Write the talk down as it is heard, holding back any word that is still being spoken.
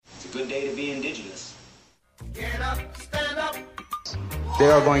good day to be indigenous. Get up, stand up.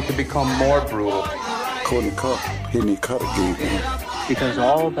 They are going to become more brutal. Because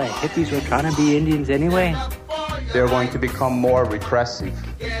all the hippies were trying to be Indians anyway. They're going to become more repressive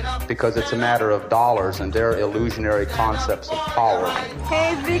because it's a matter of dollars and their illusionary concepts of power.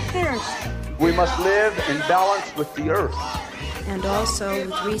 Hey, Victor. We must live in balance with the earth. And also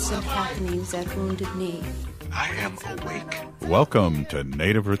with recent happenings at Wounded Knee. I am awake. Welcome to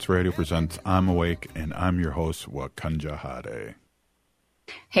Native Roots Radio Presents I'm Awake, and I'm your host, xhkezso.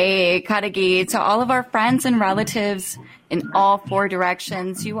 Hey, Kadagi, to all of our friends and relatives in all four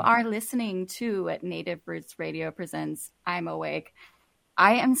directions, you are listening to Native Roots Radio Presents I'm Awake.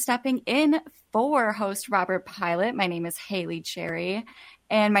 I am stepping in for host Robert Pilot. My name is Haley Cherry,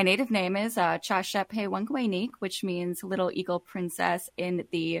 and my native name is Chashepe Wangwenik, which means Little Eagle Princess in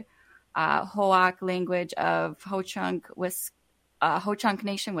the Hoak language of Ho-Chunk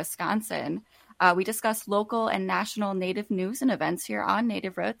Nation, Wisconsin. We discuss local and national Native news and events here on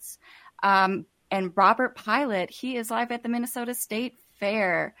Native Roots. And Robert Pilot, he is live at the Minnesota State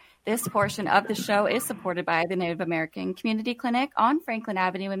Fair. This portion of the show is supported by the Native American Community Clinic on Franklin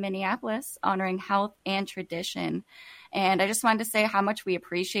Avenue in Minneapolis, honoring health and tradition. And I just wanted to say how much we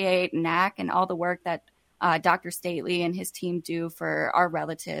appreciate NAC and all the work that Dr. Stately and his team do for our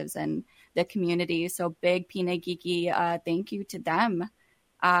relatives and the community. So big Pina Geeky thank you to them.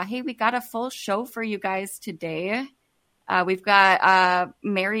 Hey, we got a full show for you guys today. We've got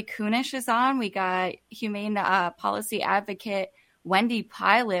Mary Kunesh is on. We got Humane Policy Advocate Wendy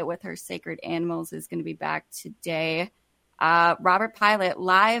Pilot with her Sacred Animals is going to be back today. Robert Pilot,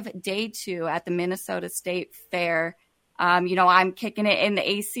 live day 2 at the Minnesota State Fair. I'm kicking it in the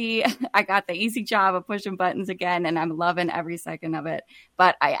AC. I got the easy job of pushing buttons again, and I'm loving every second of it.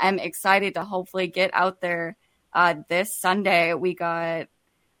 But I am excited to hopefully get out there this Sunday. We got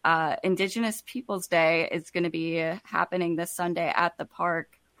Indigenous Peoples Day is going to be happening this Sunday at the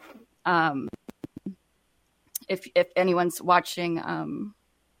park. If anyone's watching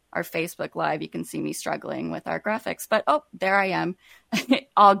our Facebook Live, you can see me struggling with our graphics. But, there I am.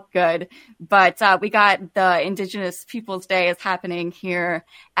 All good. But we got the Indigenous Peoples Day is happening here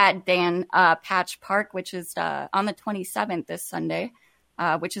at Dan Patch Park, which is on the 27th this Sunday,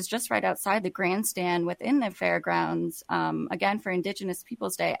 which is just right outside the grandstand within the fairgrounds, again, for Indigenous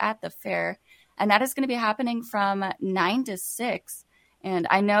Peoples Day at the fair. And that is going to be happening from 9 to 6. And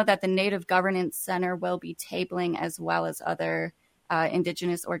I know that the Native Governance Center will be tabling as well as other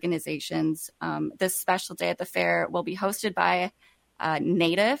Indigenous organizations. This special day at the fair will be hosted by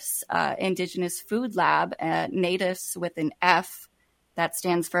Natives, Indigenous Food Lab, Natives with an F. That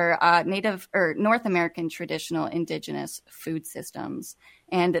stands for Native or North American Traditional Indigenous Food Systems.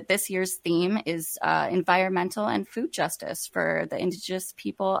 And this year's theme is environmental and food justice for the Indigenous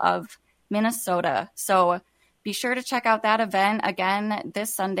people of Minnesota. So be sure to check out that event again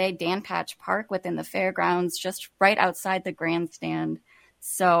this Sunday, Dan Patch Park within the fairgrounds, just right outside the grandstand.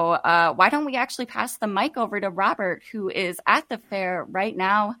 So why don't we actually pass the mic over to Robert, who is at the fair right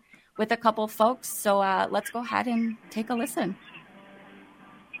now with a couple folks. So let's go ahead and take a listen.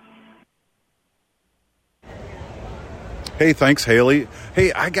 Hey, thanks, Haley.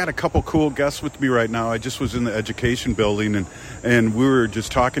 Hey, I got a couple cool guests with me right now. I just was in the education building, and we were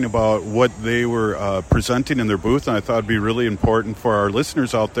just talking about what they were presenting in their booth, and I thought it'd be really important for our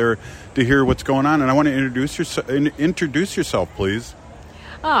listeners out there to hear what's going on. And I want to introduce yourself, please.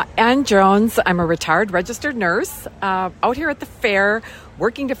 Ann Jones. I'm a retired registered nurse out here at the fair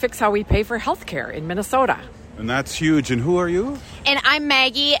working to fix how we pay for health care in Minnesota. And that's huge. And who are you? And I'm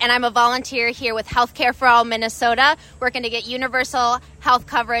Maggie, and I'm a volunteer here with Healthcare for All Minnesota, working to get universal health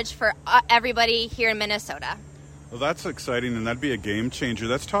coverage for everybody here in Minnesota. Well, that's exciting, and that'd be a game changer.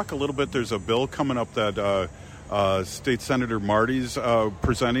 Let's talk a little bit. There's a bill coming up that State Senator Marty's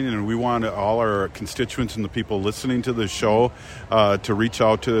presenting, and we want all our constituents and the people listening to the show to reach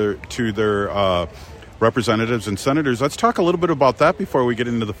out to their representatives and senators. Let's talk a little bit about that before we get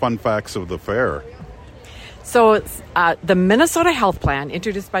into the fun facts of the fair. So the Minnesota Health Plan,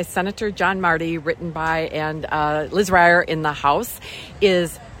 introduced by Senator John Marty, written by and Liz Ryer in the House,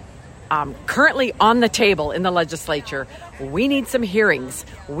 is currently on the table in the legislature. We need some hearings.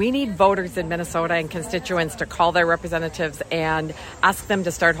 We need voters in Minnesota and constituents to call their representatives and ask them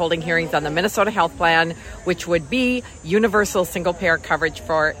to start holding hearings on the Minnesota Health Plan, which would be universal single-payer coverage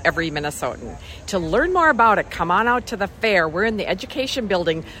for every Minnesotan. To learn more about it, come on out to the fair. We're in the education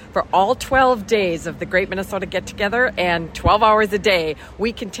building for all 12 days of the Great Minnesota Get-Together, and 12 hours a day.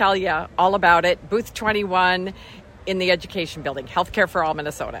 We can tell you all about it. Booth 21 in the education building, Healthcare for All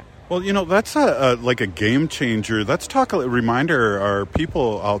Minnesota. Well, that's like a game changer. Let's remind our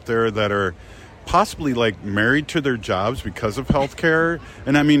people out there that are possibly like married to their jobs because of healthcare.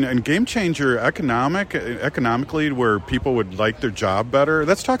 And game changer economically where people would like their job better.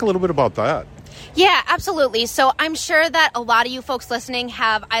 Let's talk a little bit about that. Yeah, absolutely. So I'm sure that a lot of you folks listening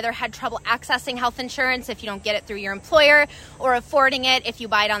have either had trouble accessing health insurance if you don't get it through your employer, or affording it if you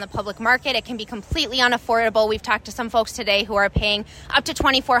buy it on the public market. It can be completely unaffordable. We've talked to some folks today who are paying up to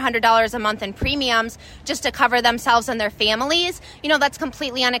 $2,400 a month in premiums just to cover themselves and their families. That's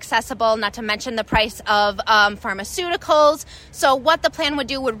completely inaccessible, not to mention the price of pharmaceuticals. So what the plan would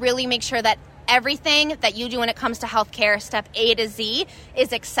do would really make sure that everything that you do when it comes to healthcare, step A to Z,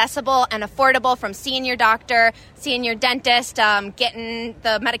 is accessible and affordable, from seeing your doctor, seeing your dentist, getting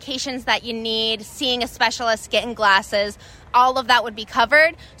the medications that you need, seeing a specialist, getting glasses. All of that would be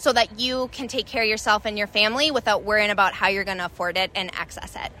covered so that you can take care of yourself and your family without worrying about how you're going to afford it and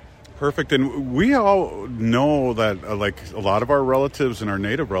access it. Perfect. And we all know that like a lot of our relatives and our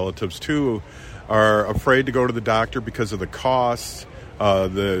native relatives too are afraid to go to the doctor because of the costs.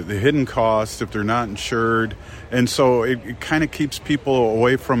 The hidden costs if they're not insured. And so it kind of keeps people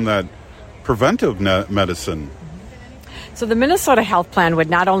away from that preventive medicine. So the Minnesota Health Plan would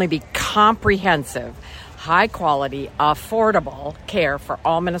not only be comprehensive, high quality, affordable care for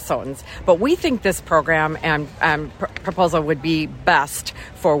all Minnesotans, but we think this program and proposal would be best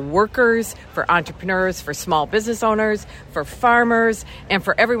for workers, for entrepreneurs, for small business owners, for farmers, and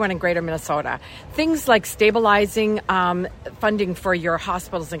for everyone in greater Minnesota. Things like stabilizing funding for your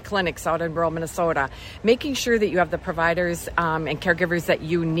hospitals and clinics out in rural Minnesota, making sure that you have the providers and caregivers that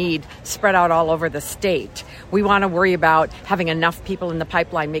you need spread out all over the state. We want to worry about having enough people in the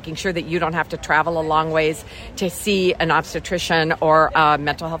pipeline, making sure that you don't have to travel a long ways to see an obstetrician or a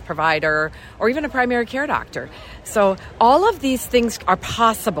mental health provider or even a primary care doctor. So all of these things are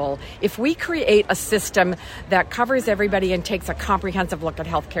possible if we create a system that covers everybody and takes a comprehensive look at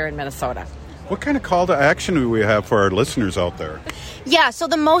healthcare in Minnesota. What kind of call to action do we have for our listeners out there? Yeah, so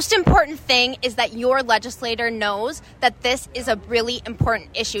the most important thing is that your legislator knows that this is a really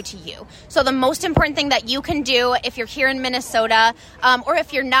important issue to you. So the most important thing that you can do if you're here in Minnesota, or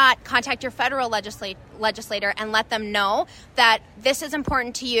if you're not, contact your federal legislator and let them know that this is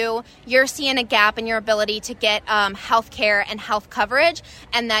important to you. You're seeing a gap in your ability to get health care and health coverage,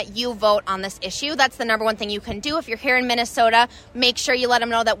 and that you vote on this issue. That's the number one thing you can do. If you're here in Minnesota, make sure you let them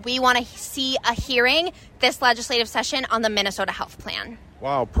know that we want to see a hearing this legislative session on the Minnesota Health Plan.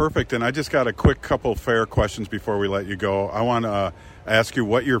 Wow, perfect. And I just got a quick couple fair questions before we let you go. I want to ask you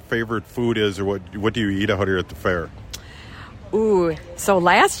what your favorite food is, or what do you eat out here at the fair? Ooh, so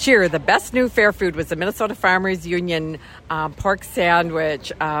last year, the best new fair food was the Minnesota Farmers Union pork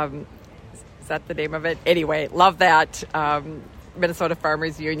sandwich. Is that the name of it? Anyway, love that. Minnesota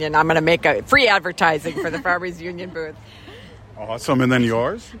Farmers Union. I'm going to make a free advertising for the Farmers Union booth. Awesome. And then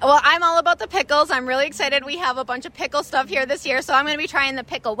yours? Well, I'm all about the pickles. I'm really excited. We have a bunch of pickle stuff here this year. So I'm going to be trying the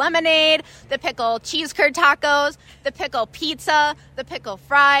pickle lemonade, the pickle cheese curd tacos, the pickle pizza, the pickle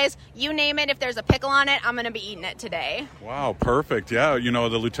fries. You name it. If there's a pickle on it, I'm going to be eating it today. Wow, perfect. Yeah, the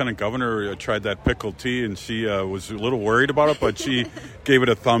Lieutenant Governor tried that pickle tea, and she was a little worried about it, but she gave it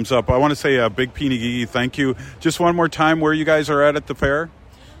a thumbs up. I want to say a big Peenigee thank you. Just one more time, where you guys are at the fair?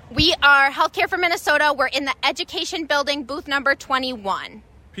 We are Healthcare for Minnesota. We're in the Education Building, booth number 21.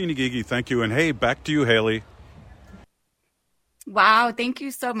 Peenigee, thank you. And hey, back to you, Haley. Wow, thank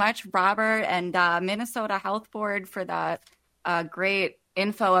you so much, Robert, and Minnesota Health Board for that great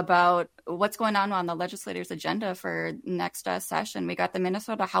info about what's going on the legislators' agenda for next session. We got the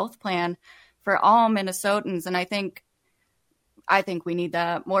Minnesota Health Plan for all Minnesotans, and I think we need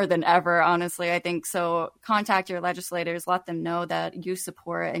that more than ever, honestly. I think so. Contact your legislators, let them know that you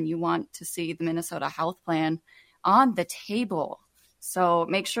support and you want to see the Minnesota Health Plan on the table. So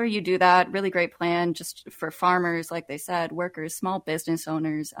make sure you do that. Really great plan just for farmers, like they said, workers, small business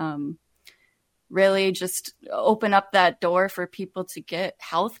owners. Really just open up that door for people to get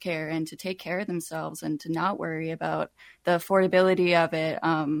health care and to take care of themselves and to not worry about the affordability of it.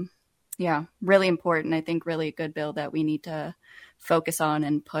 Yeah, really important. I think really a good bill that we need to focus on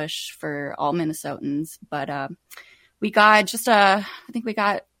and push for all Minnesotans. But we got I think we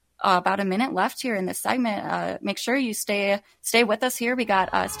got about a minute left here in this segment. Make sure you stay with us here. We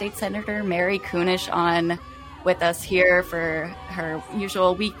got State Senator Mary Kunesh on with us here for her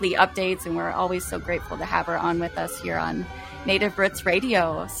usual weekly updates, and we're always so grateful to have her on with us here on Native Roots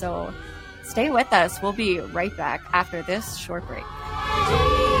Radio. So stay with us. We'll be right back after this short break.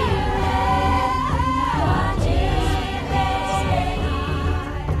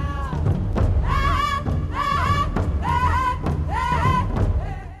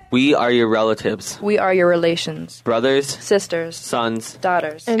 We are your relatives. We are your relations. Brothers, sisters, sons,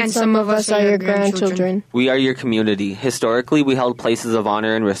 daughters. And some of us are your grandchildren. We are your community. Historically, we held places of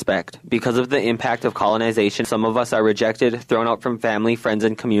honor and respect. Because of the impact of colonization, some of us are rejected, thrown out from family, friends,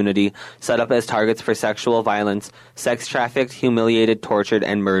 and community, set up as targets for sexual violence, sex trafficked, humiliated, tortured,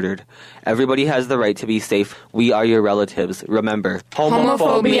 and murdered. Everybody has the right to be safe. We are your relatives. Remember,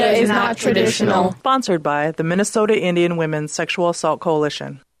 homophobia is not traditional. Sponsored by the Minnesota Indian Women's Sexual Assault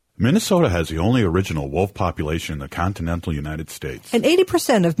Coalition. Minnesota has the only original wolf population in the continental United States. And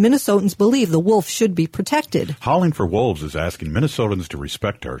 80% of Minnesotans believe the wolf should be protected. Howling for Wolves is asking Minnesotans to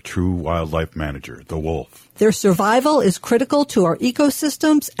respect our true wildlife manager, the wolf. Their survival is critical to our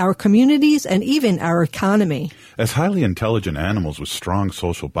ecosystems, our communities, and even our economy. As highly intelligent animals with strong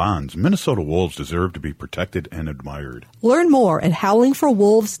social bonds, Minnesota wolves deserve to be protected and admired. Learn more at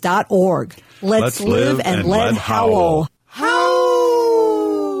howlingforwolves.org. Let's live and let howl.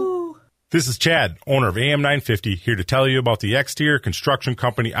 This is Chad, owner of AM 950, here to tell you about the exterior construction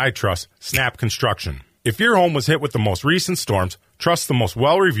company I trust, Snap Construction. If your home was hit with the most recent storms, trust the most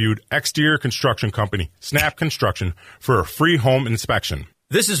well-reviewed exterior construction company, Snap Construction, for a free home inspection.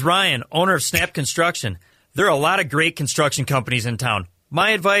 This is Ryan, owner of Snap Construction. There are a lot of great construction companies in town.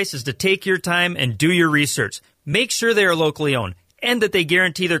 My advice is to take your time and do your research. Make sure they are locally owned and that they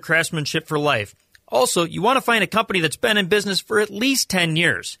guarantee their craftsmanship for life. Also, you want to find a company that's been in business for at least 10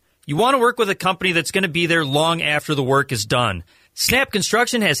 years. You want to work with a company that's going to be there long after the work is done. Snap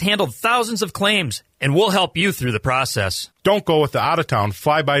Construction has handled thousands of claims, and we'll help you through the process. Don't go with the out-of-town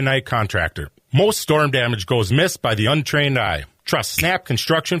fly-by-night contractor. Most storm damage goes missed by the untrained eye. Trust Snap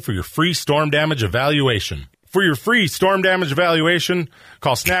Construction for your free storm damage evaluation. For your free storm damage evaluation,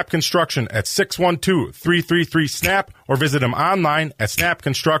 call Snap Construction at 612-333-SNAP or visit them online at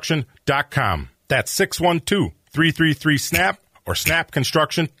snapconstruction.com. That's 612-333-SNAP or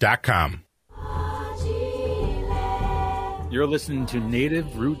snapconstruction.com. You're listening to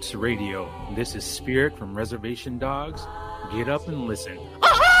Native Roots Radio. This is Spirit from Reservation Dogs. Get up and listen.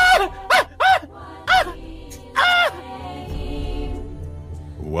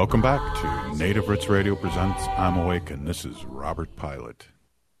 Welcome back to Native Roots Radio presents I'm Awake, and this is Robert Pilot.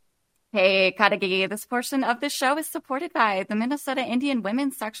 Hey, Kadagi, this portion of the show is supported by the Minnesota Indian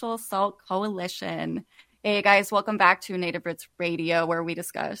Women's Sexual Assault Coalition. Hey guys, welcome back to Native Roots Radio, where we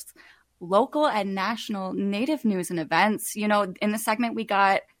discuss local and national Native news and events. You know, in the segment, we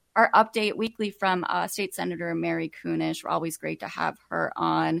got our update weekly from State Senator Mary Kunesh. Always great to have her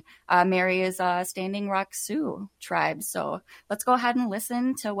on. Mary is a Standing Rock Sioux tribe. So let's go ahead and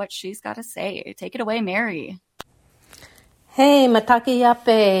listen to what she's got to say. Take it away, Mary. Hey,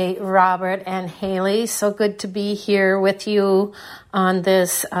 Matakiyape, Robert and Haley. So good to be here with you on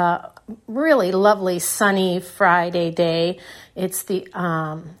this really lovely sunny Friday day. It's the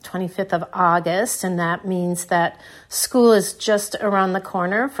 25th of August, and that means that school is just around the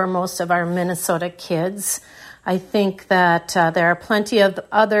corner for most of our Minnesota kids. I think that there are plenty of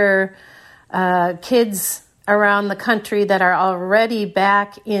other kids around the country that are already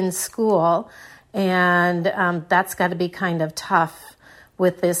back in school, and that's got to be kind of tough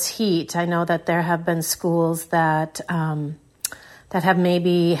with this heat. I know that there have been schools that have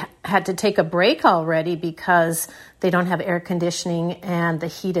maybe had to take a break already because they don't have air conditioning and the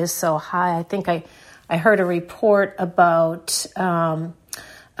heat is so high. I think I heard a report about the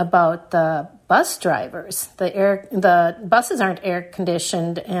bus drivers. The buses aren't air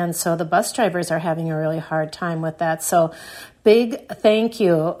conditioned, and so the bus drivers are having a really hard time with that. So big thank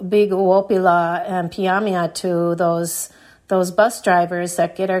you, big wopila and piamia to those bus drivers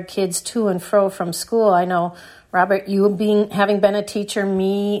that get our kids to and fro from school. I know, Robert, you having been a teacher,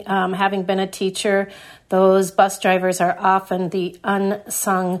 me having been a teacher, those bus drivers are often the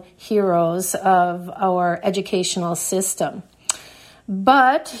unsung heroes of our educational system.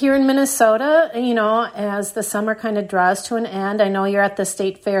 But here in Minnesota, you know, as the summer kind of draws to an end, I know you're at the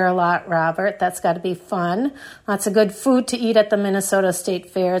state fair a lot, Robert. That's got to be fun. Lots of good food to eat at the Minnesota State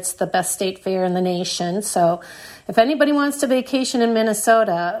Fair. It's the best state fair in the nation. So if anybody wants to vacation in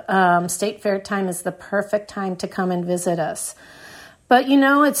Minnesota, state fair time is the perfect time to come and visit us. But, you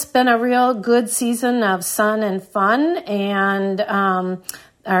know, it's been a real good season of sun and fun, and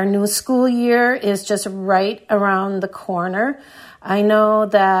our new school year is just right around the corner. I know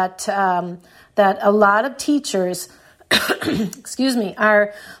that that a lot of teachers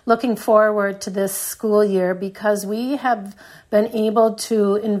are looking forward to this school year because we have been able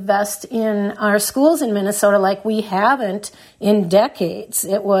to invest in our schools in Minnesota like we haven't in decades.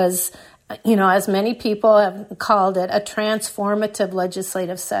 It was, you know, as many people have called it, a transformative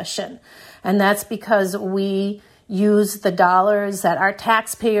legislative session. And that's because we use the dollars that our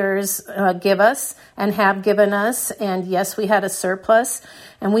taxpayers give us and have given us. And yes, we had a surplus,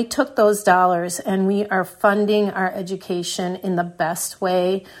 and we took those dollars and we are funding our education in the best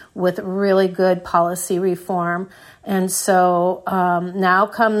way with really good policy reform. And so now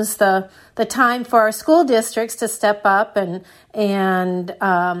comes the time for our school districts to step up and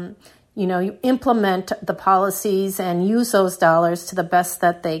implement the policies and use those dollars to the best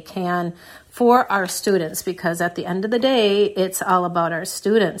that they can for our students, because at the end of the day, it's all about our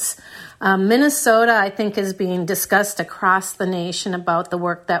students. Minnesota, I think, is being discussed across the nation about the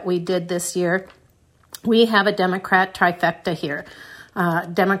work that we did this year. We have a Democrat trifecta here.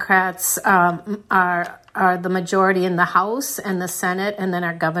 Democrats are the majority in the House and the Senate, and then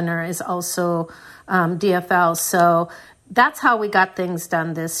our governor is also DFL. So that's how we got things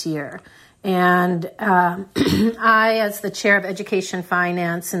done this year. And I, as the chair of Education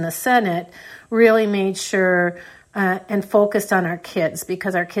Finance in the Senate, really made sure and focused on our kids,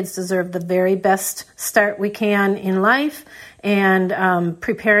 because our kids deserve the very best start we can in life, and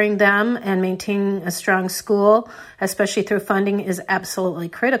preparing them and maintaining a strong school, especially through funding, is absolutely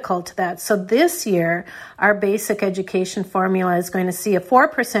critical to that. So this year, our basic education formula is going to see a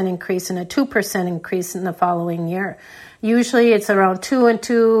 4% increase and a 2% increase in the following year. Usually it's around 2 and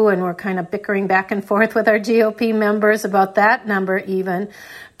 2, and we're kind of bickering back and forth with our GOP members about that number even.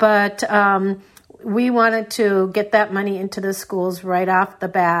 But we wanted to get that money into the schools right off the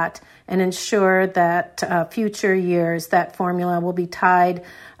bat and ensure that future years, that formula will be tied,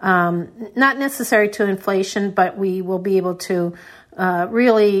 not necessary to inflation, but we will be able to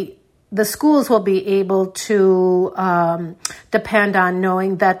the schools will be able to depend on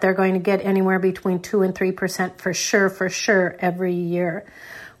knowing that they're going to get anywhere between 2 and 3% for sure every year.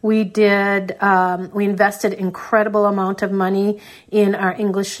 We invested incredible amount of money in our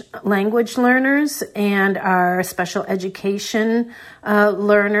English language learners and our special education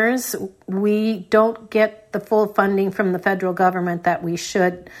learners. We don't get the full funding from the federal government that we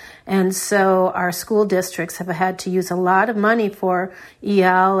should. And so our school districts have had to use a lot of money for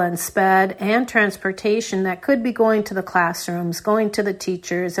EL and SPED and transportation that could be going to the classrooms, going to the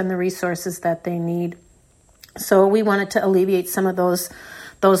teachers and the resources that they need. So we wanted to alleviate some of those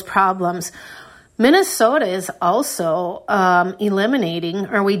problems. Minnesota is also we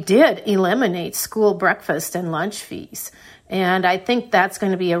did eliminate school breakfast and lunch fees. And I think that's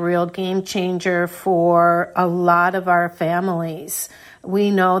going to be a real game changer for a lot of our families.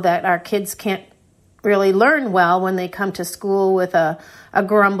 We know that our kids can't really learn well when they come to school with a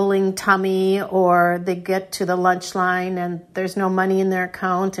grumbling tummy, or they get to the lunch line and there's no money in their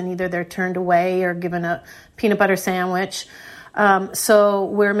account, and either they're turned away or given a peanut butter sandwich. So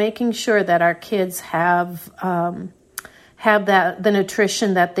we're making sure that our kids have the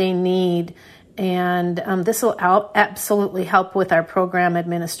nutrition that they need, and this will absolutely help with our program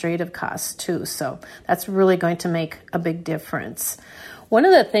administrative costs too. So that's really going to make a big difference. One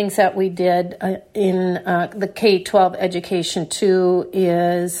of the things that we did in the K-12 education too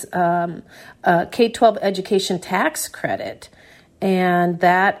is a K-12 education tax credit. And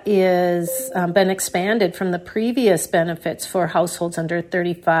that is been expanded from the previous benefits for households under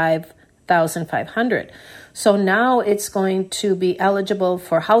 $35,500. So now it's going to be eligible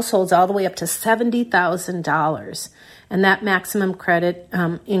for households all the way up to $70,000. And that maximum credit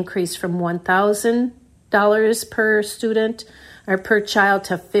increased from $1,000 per student or per child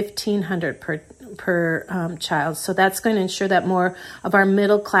to $1,500 per child. So that's going to ensure that more of our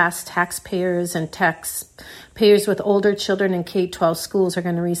middle class taxpayers and taxpayers with older children in K-12 schools are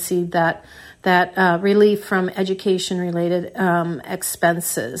going to receive that relief from education-related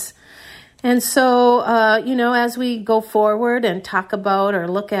expenses. And so, as we go forward and talk about or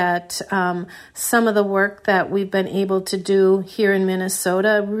look at some of the work that we've been able to do here in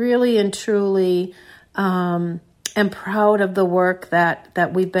Minnesota, really and truly am proud of the work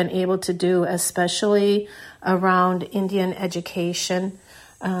that we've been able to do, especially around Indian education.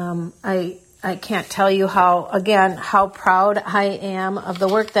 I can't tell you how proud I am of the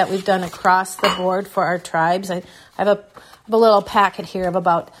work that we've done across the board for our tribes. I have a little packet here of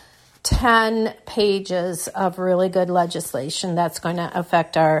about 10 pages of really good legislation that's going to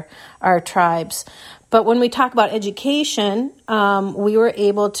affect our tribes. But when we talk about education, we were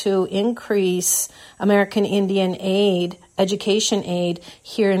able to increase American Indian education aid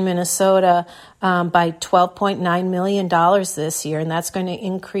here in Minnesota by $12.9 million this year, and that's going to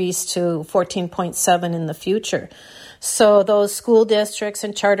increase to $14.7 in the future. So those school districts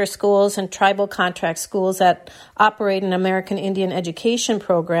and charter schools and tribal contract schools that operate an American Indian education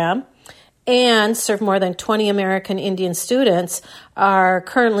program and serve more than 20 American Indian students are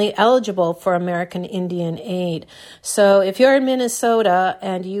currently eligible for American Indian aid. So if you're in Minnesota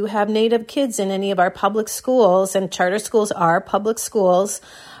and you have Native kids in any of our public schools, and charter schools are public schools,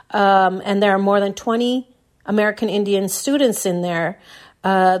 and there are more than 20 American Indian students in there,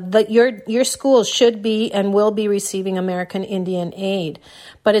 that your school should be and will be receiving American Indian aid.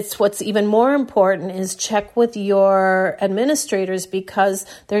 But it's what's even more important is check with your administrators, because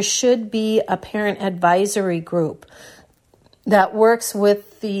there should be a parent advisory group that works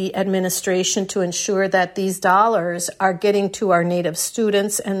with the administration to ensure that these dollars are getting to our Native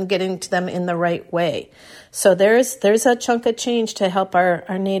students and getting to them in the right way. So there's a chunk of change to help our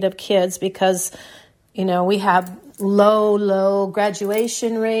Native kids, because we have low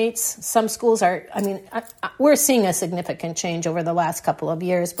graduation rates. Some schools are, we're seeing a significant change over the last couple of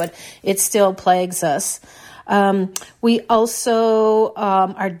years, but it still plagues us. We also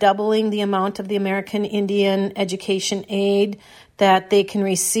are doubling the amount of the American Indian education aid that they can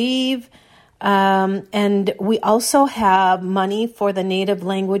receive. And we also have money for the Native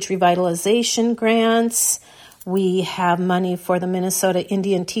Language Revitalization Grants. We have money for the Minnesota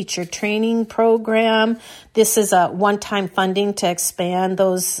Indian Teacher Training Program. This is a one-time funding to expand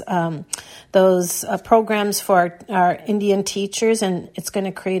those programs for our Indian teachers, and it's going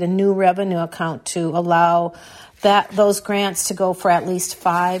to create a new revenue account to allow those grants to go for at least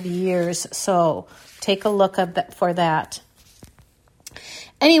 5 years. So take a look for that.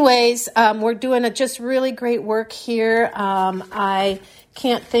 Anyways, we're doing just really great work here. I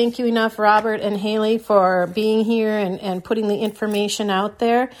can't thank you enough, Robert and Haley, for being here and putting the information out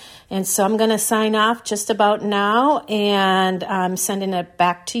there. And so I'm going to sign off just about now, and I'm sending it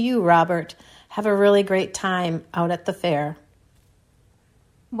back to you, Robert. Have a really great time out at the fair.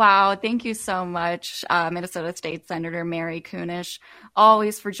 Wow, thank you so much, Minnesota State Senator Mary Kunesh,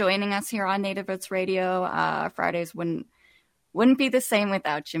 always for joining us here on Native Roots Radio. Fridays wouldn't be the same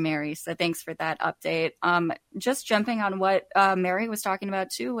without you, Mary. So thanks for that update. Just jumping on what Mary was talking about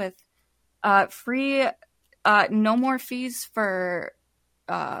too, with free, no more fees for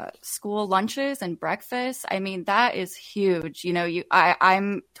school lunches and breakfast. I mean, that is huge.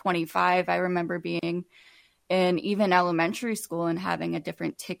 I'm 25. I remember being in even elementary school and having a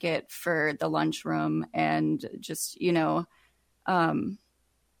different ticket for the lunchroom, and just,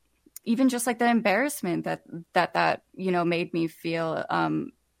 even just like the embarrassment that made me feel,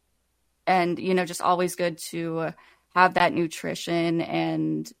 and just always good to have that nutrition,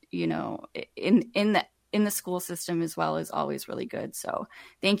 and in the school system as well is always really good. So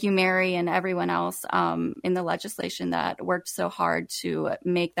thank you, Mary, and everyone else in the legislation that worked so hard to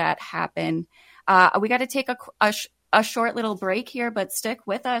make that happen. We got to take a short little break here, but stick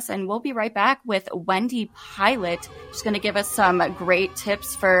with us, and we'll be right back with Wendy Pilot. She's going to give us some great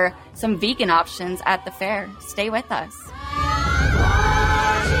tips for some vegan options at the fair. Stay with us.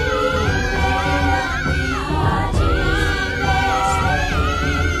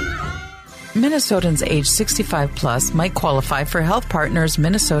 Minnesotans age 65 plus might qualify for Health Partners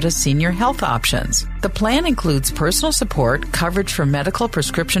Minnesota Senior Health Options. The plan includes personal support, coverage for medical,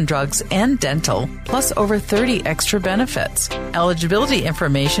 prescription drugs, and dental, plus over 30 extra benefits. Eligibility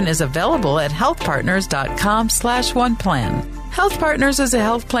information is available at healthpartners.com/oneplan. Health Partners is a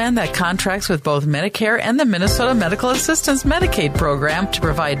health plan that contracts with both Medicare and the Minnesota Medical Assistance Medicaid program to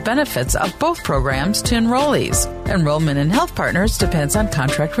provide benefits of both programs to enrollees. Enrollment in Health Partners depends on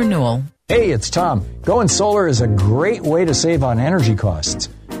contract renewal. Hey, it's Tom. Going solar is a great way to save on energy costs.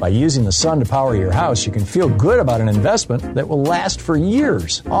 By using the sun to power your house, you can feel good about an investment that will last for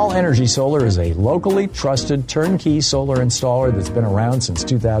years. All Energy Solar is a locally trusted turnkey solar installer that's been around since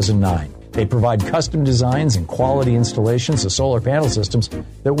 2009. They provide custom designs and quality installations of solar panel systems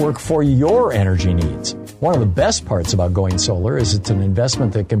that work for your energy needs. One of the best parts about going solar is it's an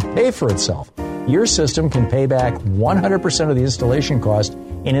investment that can pay for itself. Your system can pay back 100% of the installation cost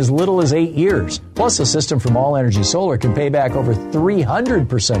in as little as 8 years. Plus, a system from All Energy Solar can pay back over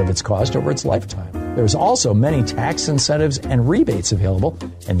 300% of its cost over its lifetime. There's also many tax incentives and rebates available,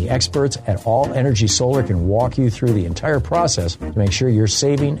 and the experts at All Energy Solar can walk you through the entire process to make sure you're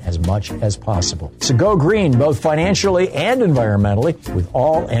saving as much as possible. So go green, both financially and environmentally, with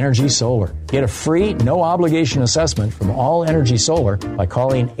All Energy Solar. Get a free, no-obligation assessment from All Energy Solar by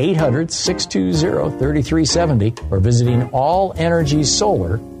calling 800-620-3370 or visiting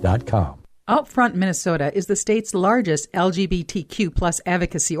allenergysolar.com. Outfront Minnesota is the state's largest LGBTQ plus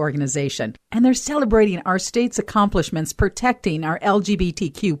advocacy organization, and they're celebrating our state's accomplishments protecting our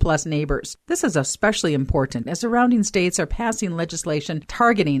LGBTQ plus neighbors. This is especially important as surrounding states are passing legislation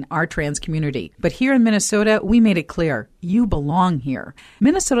targeting our trans community. But here in Minnesota, we made it clear, you belong here.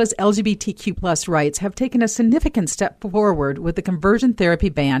 Minnesota's LGBTQ plus rights have taken a significant step forward with the conversion therapy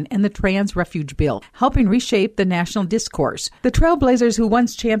ban and the trans refuge bill, helping reshape the national discourse. The trailblazers who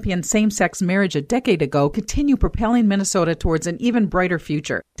once championed same-sex marriage a decade ago continue propelling Minnesota towards an even brighter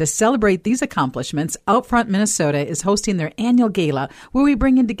future. To celebrate these accomplishments, Outfront Minnesota is hosting their annual gala, where we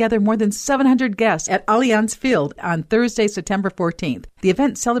bring in together more than 700 guests at Allianz Field on Thursday, September 14th. The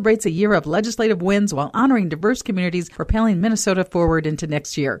event celebrates a year of legislative wins while honoring diverse communities, propelling Minnesota forward into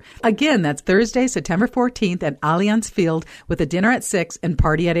next year. Again, that's Thursday, September 14th at Allianz Field with a dinner at 6 and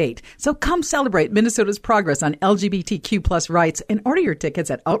party at 8. So come celebrate Minnesota's progress on LGBTQ plus rights and order your tickets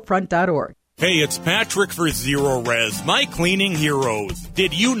at outfront.org. Hey, it's Patrick for Zero Res, my cleaning heroes.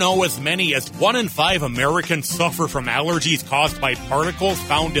 Did you know as many as 1 in 5 Americans suffer from allergies caused by particles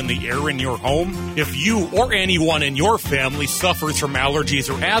found in the air in your home? If you or anyone in your family suffers from allergies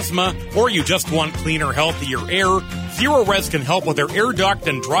or asthma, or you just want cleaner, healthier air, Zero Res can help with their air duct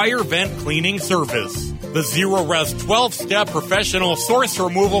and dryer vent cleaning service. The Zero Res 12-step professional source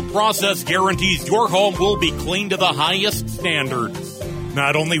removal process guarantees your home will be cleaned to the highest standards.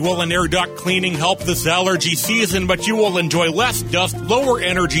 Not only will an air duct cleaning help this allergy season, but you will enjoy less dust, lower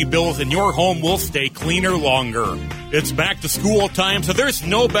energy bills, and your home will stay cleaner longer. It's back to school time, so there's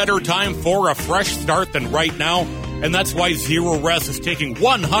no better time for a fresh start than right now, and that's why Zero Res is taking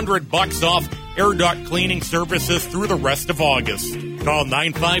 $100 off air duct cleaning services through the rest of August. Call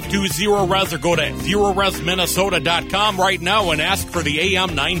 952-ZERO-RES or go to ZeroResMinnesota.com right now and ask for the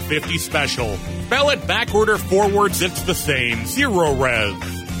AM 950 special. Spell it backward or forwards, it's the same. Zero Res.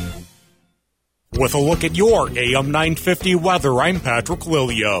 With a look at your AM 950 weather, I'm Patrick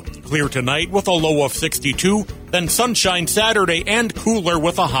Lilia. Clear tonight with a low of 62, then sunshine Saturday and cooler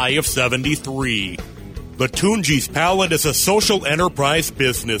with a high of 73. Xeuugli Pilot is a social enterprise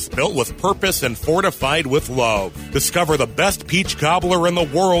business built with purpose and fortified with love. Discover the best peach cobbler in the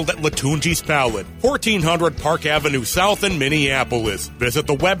world at Xeuugli Pilot, 1400 Park Avenue South in Minneapolis. Visit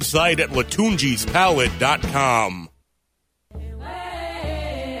the website at xeuuglispilot.com.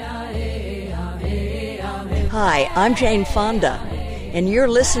 Hi, I'm Jane Fonda, and you're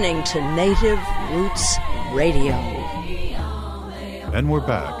listening to Native Roots Radio. And we're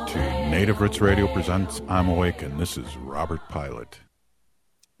back to Native Roots Radio presents I'm Awake, and this is Robert Pilot.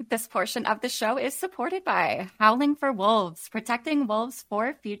 This portion of the show is supported by Howling for Wolves, protecting wolves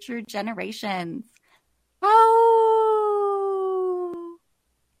for future generations. Oh!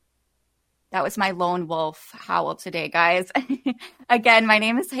 That was my lone wolf howl today, guys. Again, my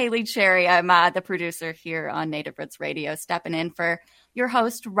name is Haley Cherry. I'm the producer here on Native Roots Radio, stepping in for your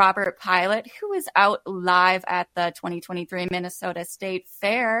host, Robert Pilot, who is out live at the 2023 Minnesota State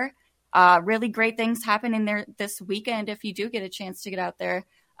Fair. Really great things happening there this weekend. If you do get a chance to get out there,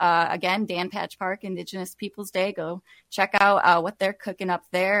 again, Dan Patch Park, Indigenous Peoples Day, go check out what they're cooking up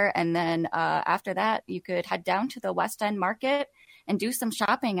there. And then after that, you could head down to the West End Market and do some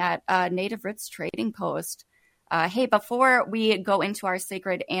shopping at Native Roots Trading Post. Hey, before we go into our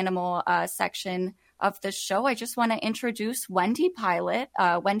sacred animal section of the show, I just want to introduce Wendy Pilot.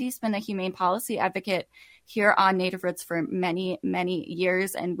 Wendy's been a humane policy advocate here on Native Roots for many, many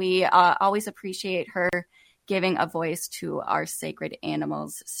years, and we always appreciate her giving a voice to our sacred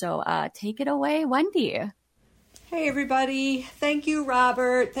animals. So take it away, Wendy. Hey, everybody. Thank you,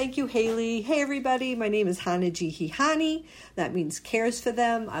 Robert. Thank you, Haley. Hey, everybody. My name is Hanajihihani. That means cares for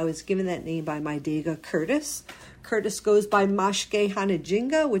them. I was given that name by my Dega Curtis. Curtis goes by Mashke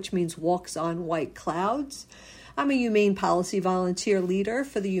Hanajinga, which means walks on white clouds. I'm a humane policy volunteer leader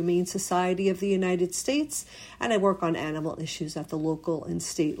for the Humane Society of the United States, and I work on animal issues at the local and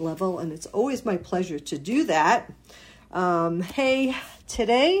state level, and it's always my pleasure to do that. Hey,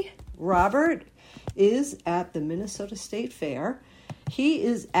 today, Robert is at the Minnesota State Fair. He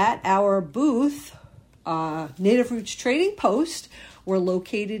is at our booth, Native Roots Trading Post. We're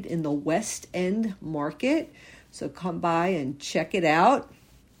located in the West End Market, so come by and check it out.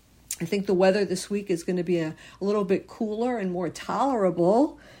 I think the weather this week is going to be a little bit cooler and more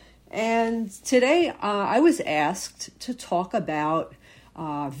tolerable. And today I was asked to talk about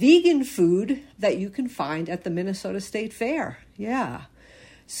vegan food that you can find at the Minnesota State Fair. Yeah.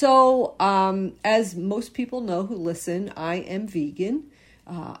 So as most people know who listen, I am vegan.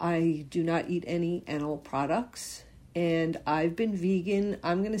 I do not eat any animal products. And I've been vegan,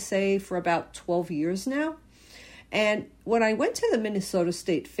 I'm going to say, for about 12 years now. And when I went to the Minnesota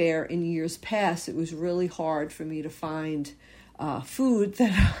State Fair in years past, it was really hard for me to find food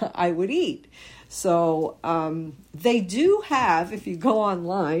that I would eat. So they do have, if you go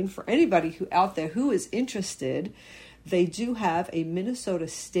online, for anybody who out there who is interested, they do have a Minnesota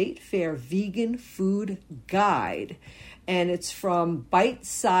State Fair vegan food guide. And it's from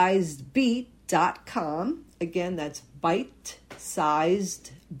bitesizedbeat.com. Again, that's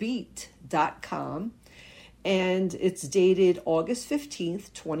bitesizedbeat.com. And it's dated August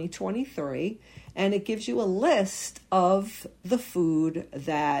 15th, 2023. And it gives you a list of the food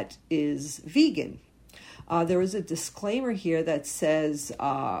that is vegan. There is a disclaimer here that says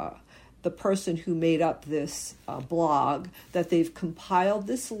the person who made up this blog, that they've compiled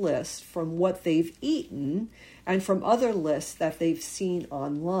this list from what they've eaten and from other lists that they've seen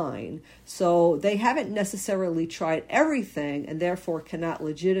online. So they haven't necessarily tried everything and therefore cannot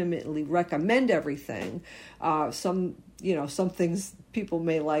legitimately recommend everything. Some things people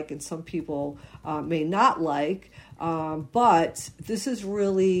may like and some people may not like. But this is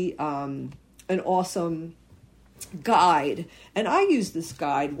really an awesome guide. And I use this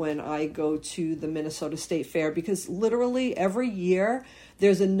guide when I go to the Minnesota State Fair because literally every year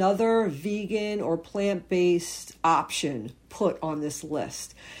there's another vegan or plant-based option put on this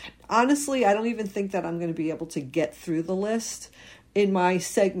list. Honestly, I don't even think that I'm going to be able to get through the list in my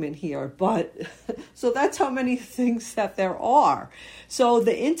segment here, but so that's how many things that there are. So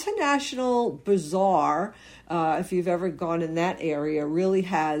the International Bazaar, if you've ever gone in that area, really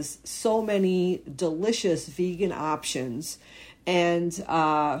has so many delicious vegan options. And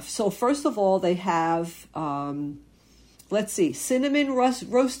so first of all, they have, cinnamon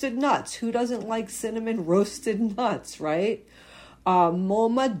roasted nuts. Who doesn't like cinnamon roasted nuts, right?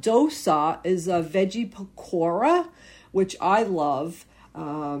 Moma dosa is a veggie pakora, which I love,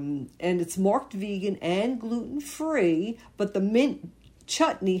 and it's marked vegan and gluten-free, but the mint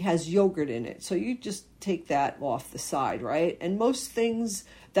chutney has yogurt in it, so you just take that off the side, right? And most things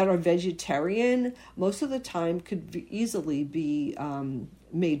that are vegetarian, most of the time could easily be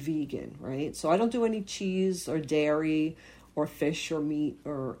made vegan, right? So I don't do any cheese or dairy or fish or meat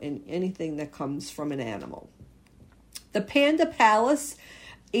or anything that comes from an animal. The Panda Palace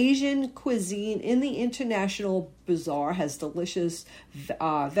Asian cuisine in the International Bazaar has delicious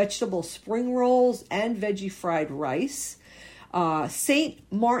vegetable spring rolls and veggie fried rice. St.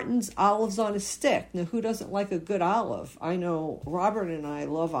 Martin's olives on a stick. Now, who doesn't like a good olive? I know Robert and I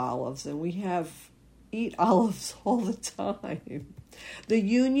love olives, and we eat olives all the time. The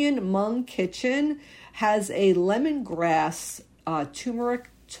Union Hmong Kitchen has a lemongrass turmeric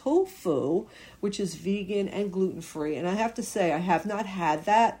tofu, which is vegan and gluten-free. And I have to say, I have not had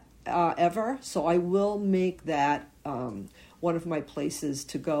that ever, so I will make that one of my places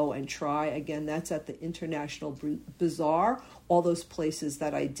to go and try. Again, that's at the International Bazaar, all those places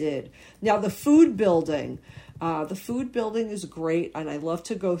that I did. Now, the food building. The food building is great, and I love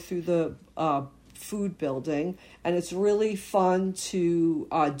to go through the food building, and it's really fun to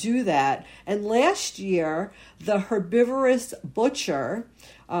do that. And last year, the Herbivorous Butcher,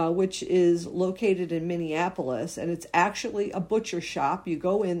 which is located in Minneapolis, and it's actually a butcher shop. You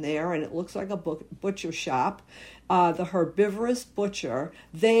go in there, and it looks like a butcher shop. The Herbivorous Butcher,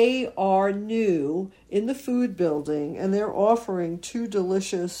 they are new in the food building, and they're offering two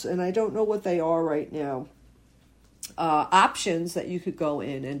delicious, and I don't know what they are right now, options that you could go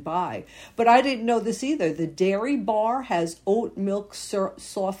in and buy. But I didn't know this either. The Dairy Bar has oat milk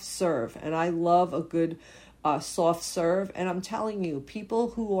soft serve, and I love a good soft serve. And I'm telling you, people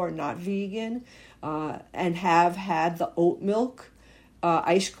who are not vegan and have had the oat milk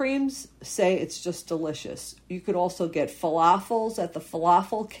ice creams say it's just delicious. You could also get falafels at the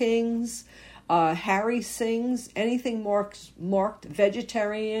Falafel Kings. Harry Singh's, anything marked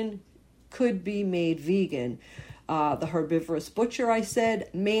vegetarian could be made vegan. The Herbivorous Butcher, I said.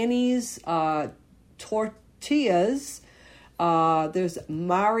 Manny's Tortillas. There's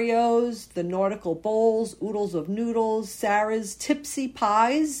Mario's, the Nautical Bowls, Oodles of Noodles, Sarah's Tipsy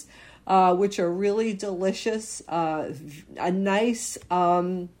Pies, which are really delicious. A nice,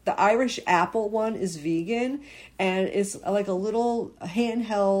 the Irish apple one is vegan, and it's like a little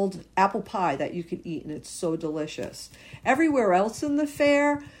handheld apple pie that you could eat, and it's so delicious. Everywhere else in the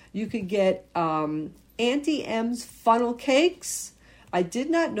fair, you could get Auntie M's funnel cakes. I did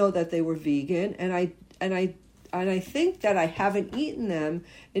not know that they were vegan, and I think that I haven't eaten them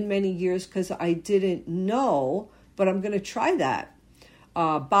in many years because I didn't know, but I'm going to try that.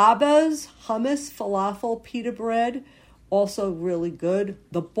 Baba's hummus, falafel, pita bread, also really good.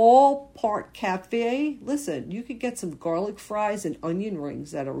 The Ballpark Cafe, listen, you could get some garlic fries and onion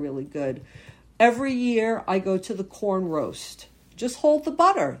rings that are really good. Every year I go to the corn roast. Just hold the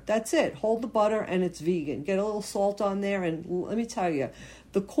butter. That's it. Hold the butter and it's vegan. Get a little salt on there. And let me tell you,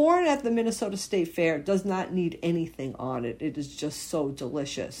 the corn at the Minnesota State Fair does not need anything on it. It is just so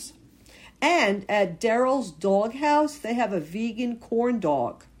delicious. And at Daryl's Dog House, they have a vegan corn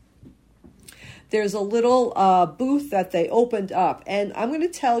dog. There's a little booth that they opened up. And I'm going to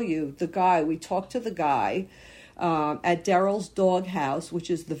tell you, we talked to the guy at Daryl's Dog House, which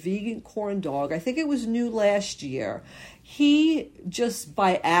is the vegan corn dog. I think it was new last year. He just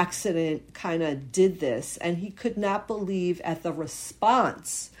by accident kind of did this, and he could not believe at the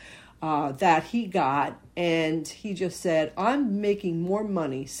response that he got. And he just said, I'm making more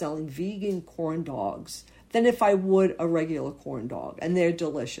money selling vegan corn dogs than if I would a regular corn dog. And they're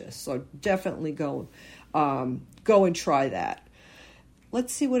delicious. So definitely go and try that.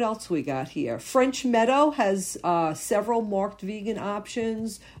 Let's see what else we got here. French Meadow has several marked vegan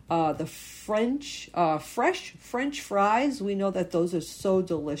options. The fresh French fries, we know that those are so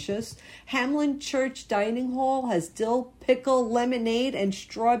delicious. Hamlin Church Dining Hall has dill pickle lemonade and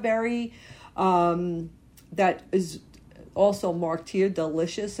strawberry that is also marked here,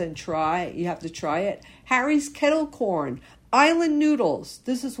 delicious, and you have to try it. Harry's Kettle Corn. Island noodles.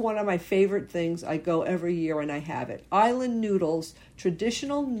 This is one of my favorite things. I go every year and I have it. Island noodles,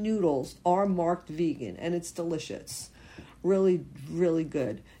 traditional noodles, are marked vegan, and it's delicious. Really, really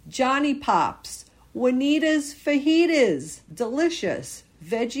good. Johnny Pops. Juanita's fajitas. Delicious.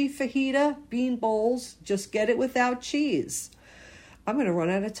 Veggie fajita, bean bowls. Just get it without cheese. I'm going to run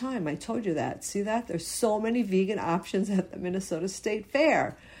out of time. I told you that. See that? There's so many vegan options at the Minnesota State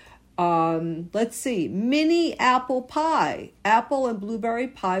Fair. Let's see. Mini apple pie. Apple and blueberry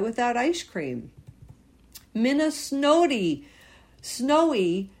pie without ice cream. Snowy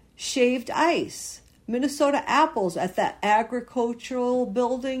shaved ice. Minnesota apples at the agricultural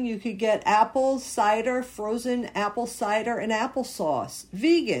building. You could get apples, cider, frozen apple cider, and applesauce.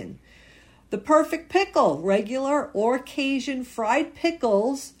 Vegan. The perfect pickle. Regular or Cajun fried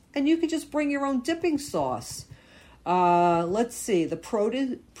pickles. And you could just bring your own dipping sauce. Let's see, the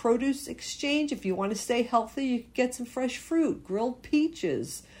produce exchange. If you want to stay healthy, you can get some fresh fruit, grilled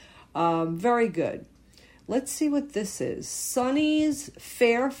peaches. Very good. Let's see what this is. Sonny's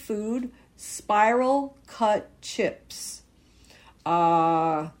Fair Food Spiral Cut Chips.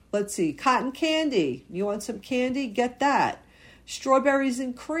 Let's see, cotton candy. You want some candy? Get that. Strawberries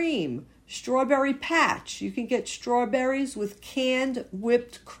and cream. Strawberry patch. You can get strawberries with canned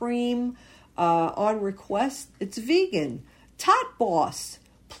whipped cream on request. It's vegan. Tot Boss,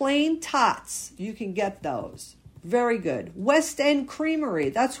 plain tots. You can get those. Very good. West End Creamery,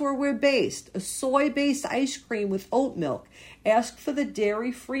 that's where we're based. A soy-based ice cream with oat milk. Ask for the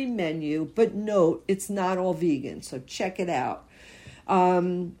dairy-free menu, but note it's not all vegan, so check it out.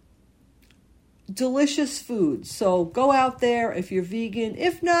 Delicious food. So go out there if you're vegan.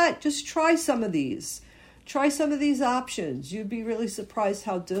 If not, just try some of these. Try some of these options. You'd be really surprised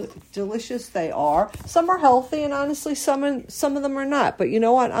how delicious they are. Some are healthy, and honestly, some of them are not. But you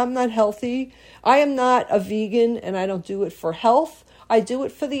know what? I'm not healthy. I am not a vegan, and I don't do it for health. I do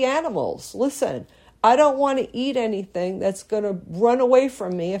it for the animals. Listen, I don't want to eat anything that's going to run away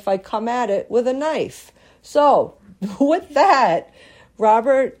from me if I come at it with a knife. So, with that,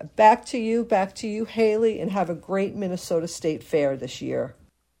 Robert, back to you, Haley, and have a great Minnesota State Fair this year.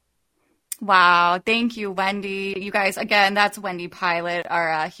 Wow. Thank you, Wendy. You guys, again, that's Wendy Pilot,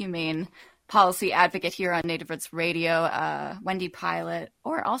 our Humane Policy Advocate here on Native Roots Radio. Wendy Pilot,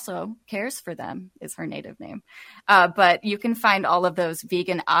 or also Cares for Them is her native name. But you can find all of those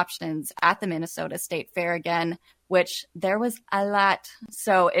vegan options at the Minnesota State Fair again, which there was a lot.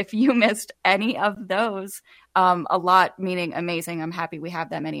 So if you missed any of those, a lot meaning amazing. I'm happy we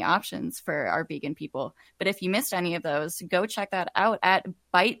have that many options for our vegan people. But if you missed any of those, go check that out at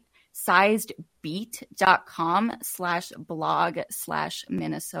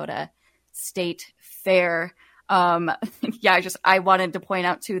bitesizedbeat.com/blog/Minnesota State Fair. I wanted to point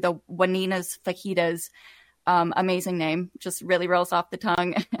out too, the Juanita's Fajitas, amazing name, just really rolls off the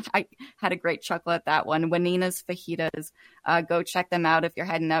tongue. I had a great chuckle at that one. Juanita's Fajitas. Go check them out if you're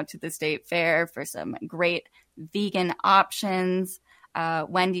heading out to the State Fair for some great vegan options.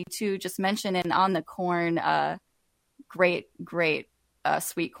 Wendy too, just mentioning on the corn, great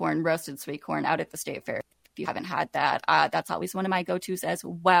sweet corn, roasted sweet corn out at the State Fair. If you haven't had that, that's always one of my go-tos as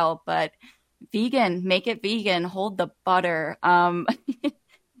well. But vegan, make it vegan, hold the butter.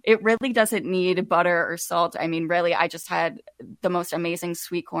 It really doesn't need butter or salt. I mean, really, I just had the most amazing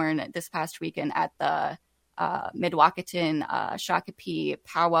sweet corn this past weekend at the Mid-Wacaton Shakopee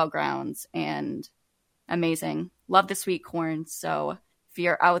powwow grounds, and amazing. Love the sweet corn. So if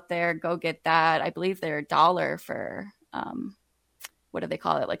you're out there, go get that. I believe they're $1 for, what do they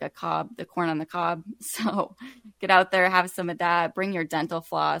call it? Like a cob, the corn on the cob. So get out there, have some of that. Bring your dental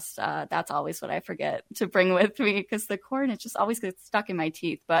floss. That's always what I forget to bring with me because the corn, it just always gets stuck in my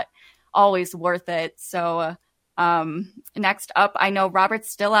teeth, but always worth it. So next up, I know Robert's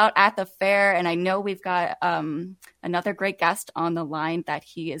still out at the fair, and I know we've got another great guest on the line that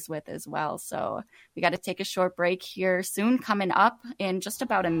he is with as well. So we got to take a short break here soon, coming up in just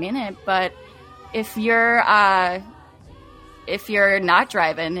about a minute. But if you're not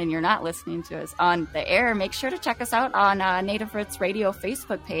driving and you're not listening to us on the air, make sure to check us out on Native Roots Radio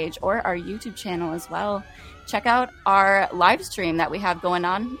Facebook page or our YouTube channel as well. Check out our live stream that we have going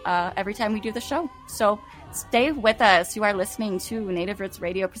on every time we do the show. So stay with us. You are listening to Native Roots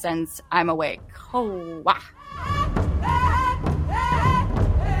Radio presents I'm Awake. Oh, wow.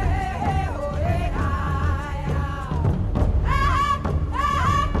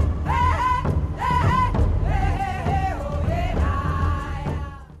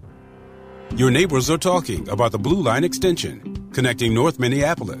 Your neighbors are talking about the Blue Line extension, connecting North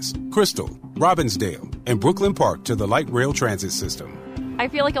Minneapolis, Crystal, Robbinsdale, and Brooklyn Park to the light rail transit system. I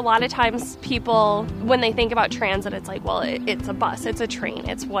feel like a lot of times people, when they think about transit, it's like, well, it's a bus, it's a train,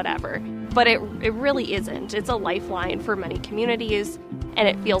 it's whatever. But it really isn't. It's a lifeline for many communities, and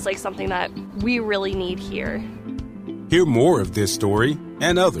it feels like something that we really need here. Hear more of this story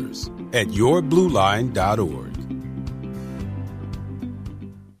and others at yourblueline.org.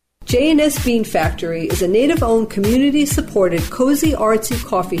 J&S Bean Factory is a Native-owned, community-supported, cozy, artsy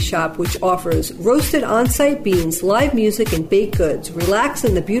coffee shop which offers roasted on-site beans, live music, and baked goods. Relax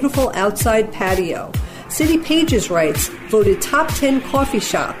in the beautiful outside patio. City Pages writes, voted top 10 coffee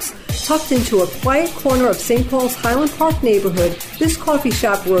shops. Tucked into a quiet corner of St. Paul's Highland Park neighborhood, this coffee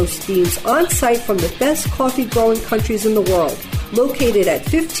shop roasts beans on-site from the best coffee-growing countries in the world. Located at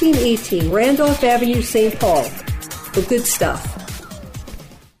 1518 Randolph Avenue, St. Paul. The good stuff.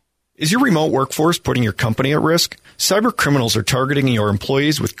 Is your remote workforce putting your company at risk? Cyber criminals are targeting your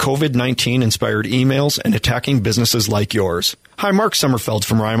employees with COVID-19 inspired emails and attacking businesses like yours. Hi, Mark Sommerfeld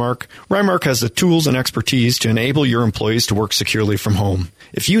from Rymark. Rymark has the tools and expertise to enable your employees to work securely from home.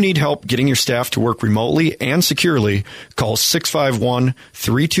 If you need help getting your staff to work remotely and securely, call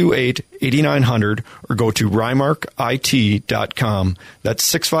 651-328-8900 or go to rymarkit.com.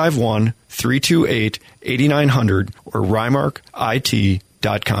 That's 651-328-8900 or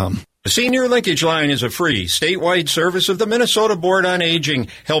rymarkit.com. The Senior Linkage Line is a free, statewide service of the Minnesota Board on Aging,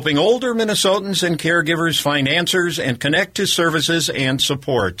 helping older Minnesotans and caregivers find answers and connect to services and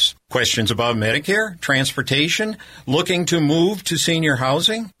supports. Questions about Medicare, transportation, looking to move to senior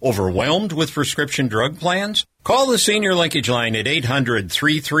housing, overwhelmed with prescription drug plans? Call the Senior Linkage Line at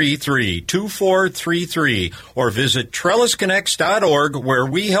 800-333-2433 or visit trellisconnects.org, where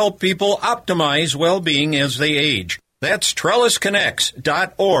we help people optimize well-being as they age. That's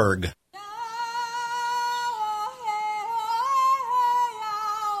trellisconnects.org.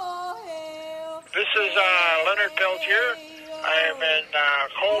 This is Leonard Peltier. I am in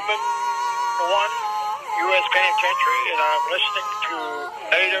Coleman 1, U.S. Penitentiary, and I'm listening to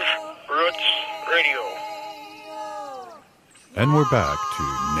Native Roots Radio. And we're back to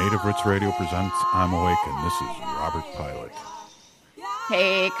Native Roots Radio presents I'm Awake, and this is Robert Pilot.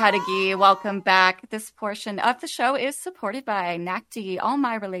 Hey, Kadagi, welcome back. This portion of the show is supported by NACD, All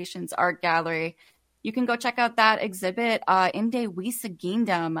My Relations Art Gallery. You can go check out that exhibit, Inde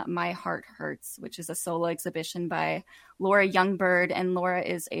Wisagindam, My Heart Hurts, which is a solo exhibition by Laura Youngbird, and Laura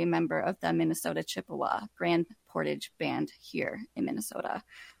is a member of the Minnesota Chippewa Grand Portage Band here in Minnesota.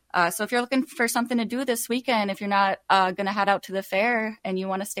 So if you're looking for something to do this weekend, if you're not going to head out to the fair and you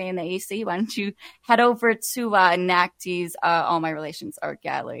want to stay in the AC, why don't you head over to NACD's All My Relations Art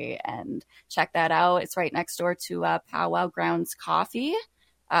Gallery and check that out. It's right next door to Powwow Grounds Coffee.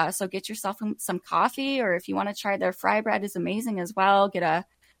 So get yourself some coffee, or if you want to try their fry bread is amazing as well. Get a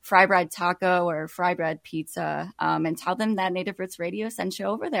fry bread taco or fry bread pizza and tell them that Native Roots Radio sent you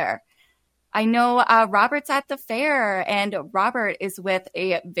over there. I know Robert's at the fair, and Robert is with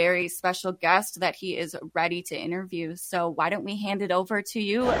a very special guest that he is ready to interview. So why don't we hand it over to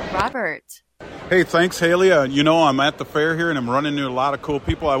you, Robert? Hey, thanks, Haley. I'm at the fair here, and I'm running into a lot of cool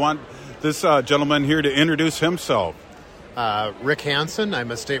people. I want this gentleman here to introduce himself. Rick Hansen.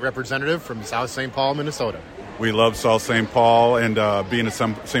 I'm a state representative from South St. Paul, Minnesota. We love South St. Paul, and being a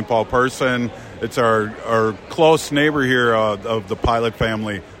St. Paul person, it's our close neighbor here of the Pilot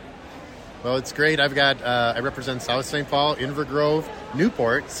family. Well, it's great. I represent South St. Paul, Inver Grove,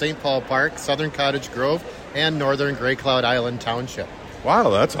 Newport, St. Paul Park, Southern Cottage Grove, and Northern Gray Cloud Island Township. Wow,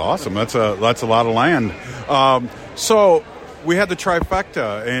 that's awesome. That's a lot of land. So we had the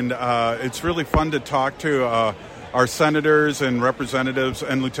trifecta, and it's really fun to talk to our senators and representatives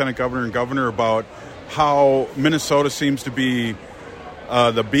and lieutenant governor and governor about how Minnesota seems to be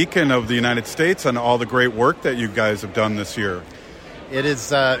the beacon of the United States and all the great work that you guys have done this year. It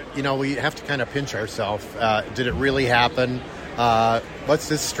is, we have to kind of pinch ourselves. Did it really happen? What's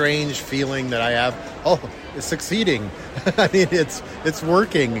this strange feeling that I have? Oh, it's succeeding. I mean, it's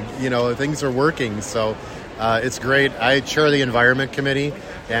working. Things are working. So it's great. I chair the Environment Committee,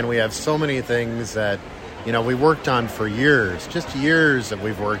 and we have so many things that, we worked on for years, just years that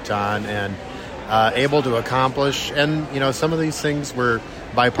we've worked on and able to accomplish. And, some of these things were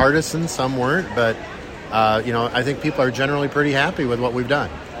bipartisan, some weren't, but I think people are generally pretty happy with what we've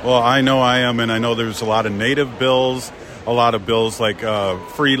done. Well, I know I am, and I know there's a lot of native bills, a lot of bills like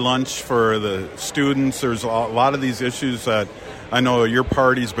free lunch for the students. There's a lot of these issues that I know your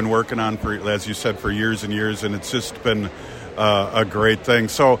party's been working on, for, as you said, for years and years, and it's just been a great thing.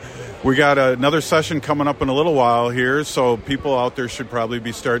 So we got another session coming up in a little while here, so people out there should probably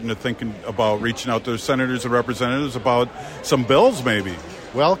be starting to think about reaching out to their senators and representatives about some bills maybe.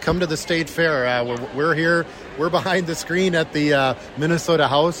 Well, come to the State Fair. We're here. We're behind the screen at the Minnesota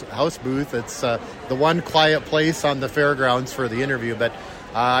House booth. It's the one quiet place on the fairgrounds for the interview. But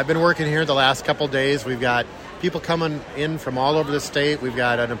I've been working here the last couple days. We've got people coming in from all over the state. We've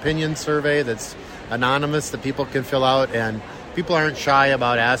got an opinion survey that's anonymous that people can fill out, and people aren't shy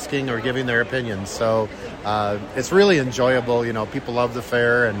about asking or giving their opinions. So it's really enjoyable. People love the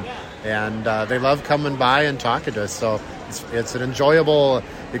fair, and they love coming by and talking to us. So it's an enjoyable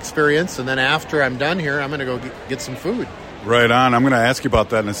experience. And then after I'm done here, I'm going to go get some food. Right on. I'm going to ask you about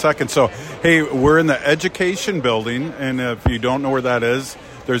that in a second. So, hey, we're in the education building, and if you don't know where that is,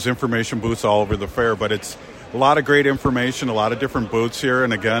 there's information booths all over the fair. But it's a lot of great information, a lot of different booths here.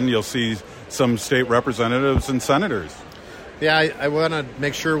 And again, you'll see some state representatives and senators. Yeah, I want to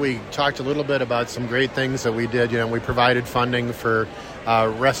make sure we talked a little bit about some great things that we did. We provided funding for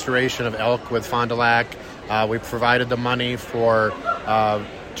restoration of elk with Fond du Lac. We provided the money for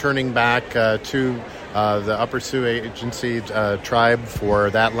turning back to the Upper Sioux Agency tribe for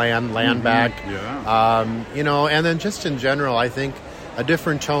that land back. Yeah. And then just in general, I think a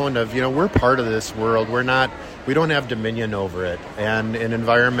different tone of, we're part of this world. We don't have dominion over it. And in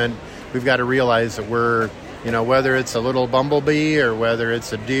environment, we've got to realize that we're, whether it's a little bumblebee or whether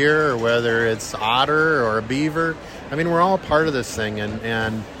it's a deer or whether it's otter or a beaver, I mean, we're all part of this thing.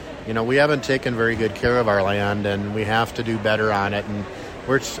 And we haven't taken very good care of our land, and we have to do better on it. And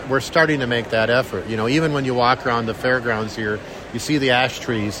we're starting to make that effort. Even when you walk around the fairgrounds here, you see the ash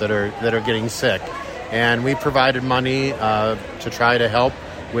trees that are getting sick. And we provided money to try to help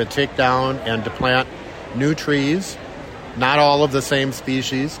with takedown and to plant new trees, not all of the same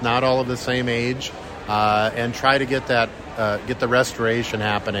species, not all of the same age, and try to get the restoration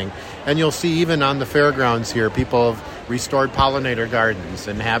happening. And you'll see even on the fairgrounds here, people have restored pollinator gardens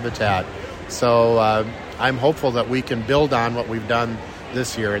and habitat. So I'm hopeful that we can build on what we've done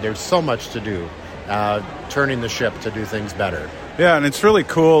this year. There's so much to do, turning the ship to do things better. Yeah, and it's really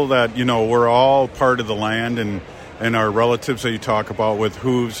cool that, we're all part of the land, and our relatives that you talk about with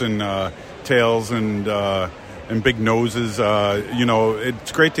hooves and tails and big noses.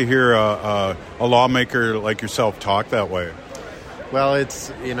 It's great to hear a lawmaker like yourself talk that way. Well,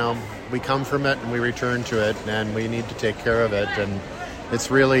 it's, we come from it and we return to it, and we need to take care of it. And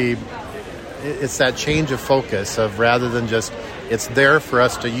it's that change of focus of, rather than just it's there for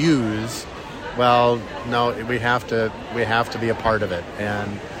us to use, well, no, we have to be a part of it.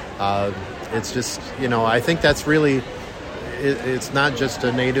 And it's just, I think that's really, it's not just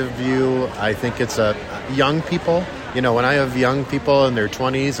a Native view. I think it's a young people. When I have young people in their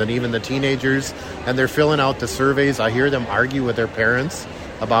 20s and even the teenagers, and they're filling out the surveys, I hear them argue with their parents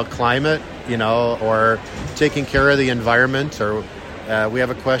about climate, or taking care of the environment, or we have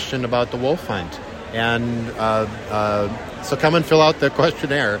a question about the wolf hunt. And so come and fill out the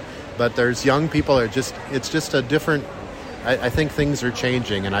questionnaire. But there's young people that it's just a different, I think things are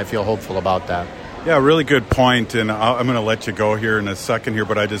changing, and I feel hopeful about that. Yeah, really good point. And I'm going to let you go here in a second here,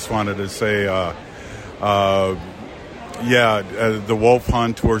 but I just wanted to say, the wolf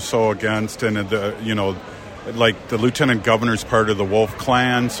hunt we're so against, and like the lieutenant governor's part of the wolf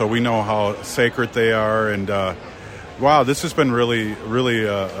clan, so we know how sacred they are. And wow, this has been really, really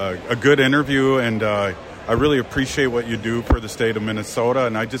a good interview, and I really appreciate what you do for the state of Minnesota.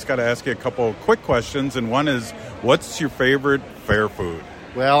 And I just got to ask you a couple of quick questions, and one is, what's your favorite fair food?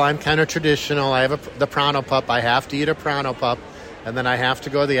 Well, I'm kind of traditional. I have the Pronto Pup. I have to eat a Pronto Pup. And then I have to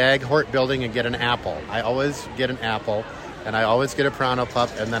go to the Ag Hort building and get an apple. I always get an apple, and I always get a Pronto Pup,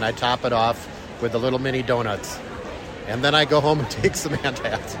 and then I top it off with the little mini donuts. and then I go home and take some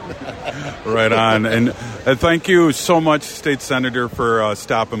antacids. Right on. And thank you so much, State Senator, for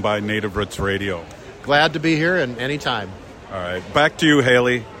stopping by Native Roots Radio. Glad to be here, and anytime. All right. Back to you,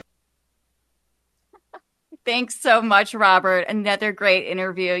 Haley. Thanks so much, Robert. Another great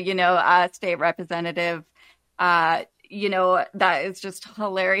interview. State Representative, that is just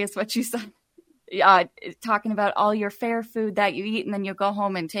hilarious what you said. Talking about all your fair food that you eat and then you go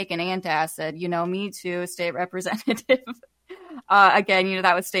home and take an antacid. Me too, State Representative. Again,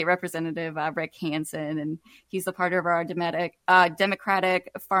 that was State Representative Rick Hansen, and he's a part of our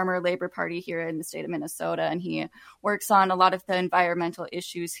Democratic Farmer Labor Party here in the state of Minnesota, and he works on a lot of the environmental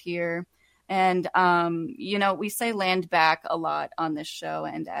issues here. And, we say land back a lot on this show,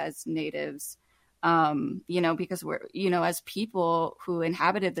 and as natives, because we're, as people who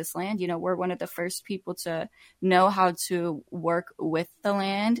inhabited this land, we're one of the first people to know how to work with the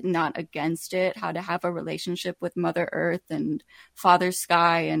land, not against it, how to have a relationship with Mother Earth and Father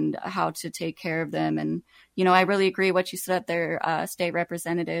Sky, and how to take care of them. And, I really agree what you said there, State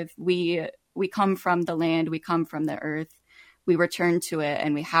Representative. We come from the land, we come from the earth, we return to it,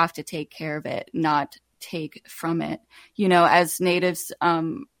 and we have to take care of it, not take from it. As natives,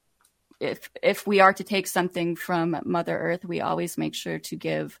 if we are to take something from Mother Earth, we always make sure to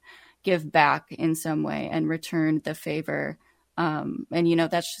give back in some way and return the favor. And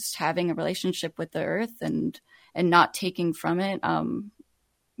that's just having a relationship with the earth and not taking from it. I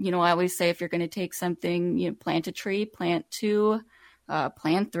always say, if you're going to take something, plant a tree, plant 2,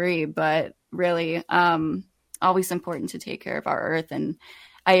 plant 3, but really, always important to take care of our earth. And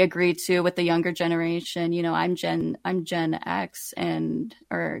I agree too with the younger generation. I'm Gen X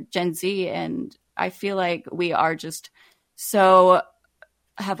or Gen Z, and I feel like we are just so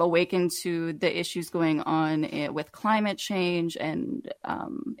have awakened to the issues going on with climate change and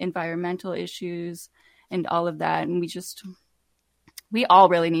environmental issues and all of that. And we all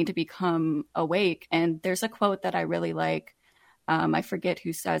really need to become awake. And there's a quote that I really like. I forget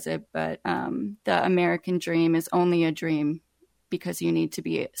who says it, but the American dream is only a dream because you need to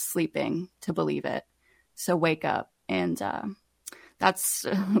be sleeping to believe it. So wake up. And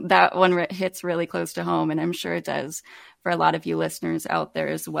that one hits really close to home, and I'm sure it does for a lot of you listeners out there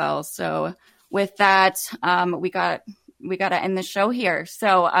as well. So with that, we got to end the show here.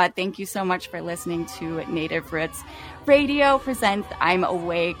 So thank you so much for listening to Native Roots Radio presents I'm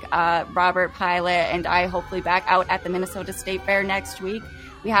Awake. Robert Pilot and I hopefully back out at the Minnesota State Fair next week.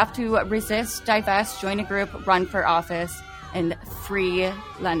 We have to resist, divest, join a group, run for office, and free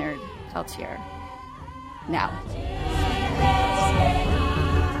Leonard Peltier. Now.